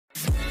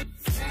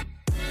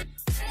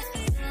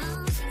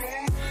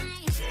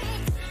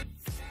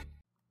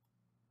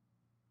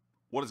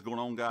What is going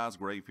on, guys?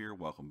 Grave here.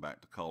 Welcome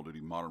back to Call of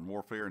Duty Modern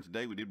Warfare. And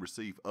today we did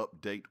receive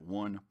update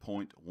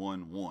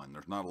 1.11.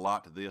 There's not a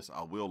lot to this.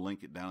 I will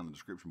link it down in the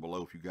description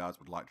below if you guys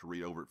would like to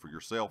read over it for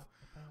yourself.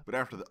 But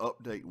after the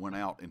update went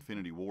out,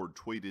 Infinity Ward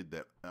tweeted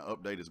that an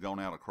update has gone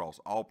out across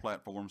all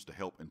platforms to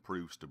help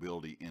improve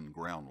stability in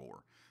ground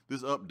war.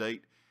 This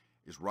update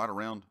is right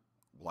around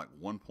like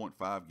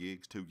 1.5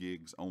 gigs, 2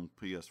 gigs on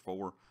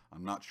PS4.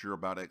 I'm not sure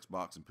about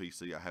Xbox and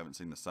PC. I haven't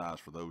seen the size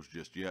for those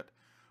just yet.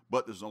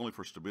 But this is only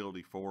for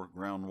stability for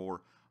ground war.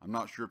 I'm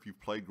not sure if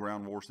you've played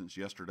ground war since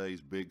yesterday's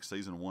big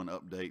season 1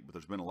 update, but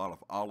there's been a lot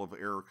of olive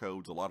error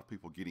codes, a lot of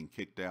people getting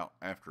kicked out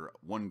after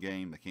one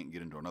game. They can't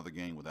get into another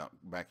game without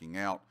backing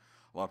out.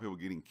 A lot of people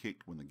getting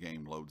kicked when the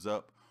game loads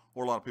up,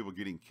 or a lot of people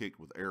getting kicked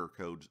with error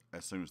codes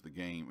as soon as the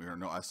game, or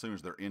no, as soon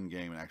as they're in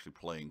game and actually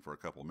playing for a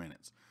couple of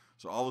minutes.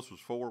 So all this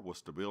was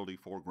stability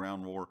for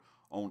ground war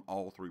on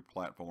all 3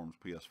 platforms,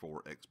 PS4,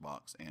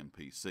 Xbox, and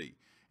PC.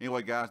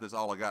 Anyway, guys, that's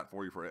all I got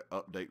for you for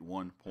update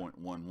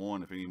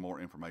 1.11. If any more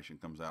information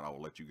comes out, I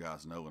will let you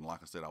guys know. And like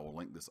I said, I will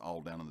link this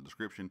all down in the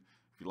description.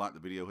 If you like the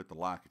video, hit the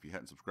like. If you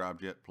hadn't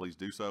subscribed yet, please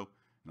do so.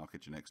 And I'll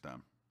catch you next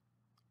time.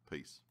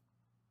 Peace.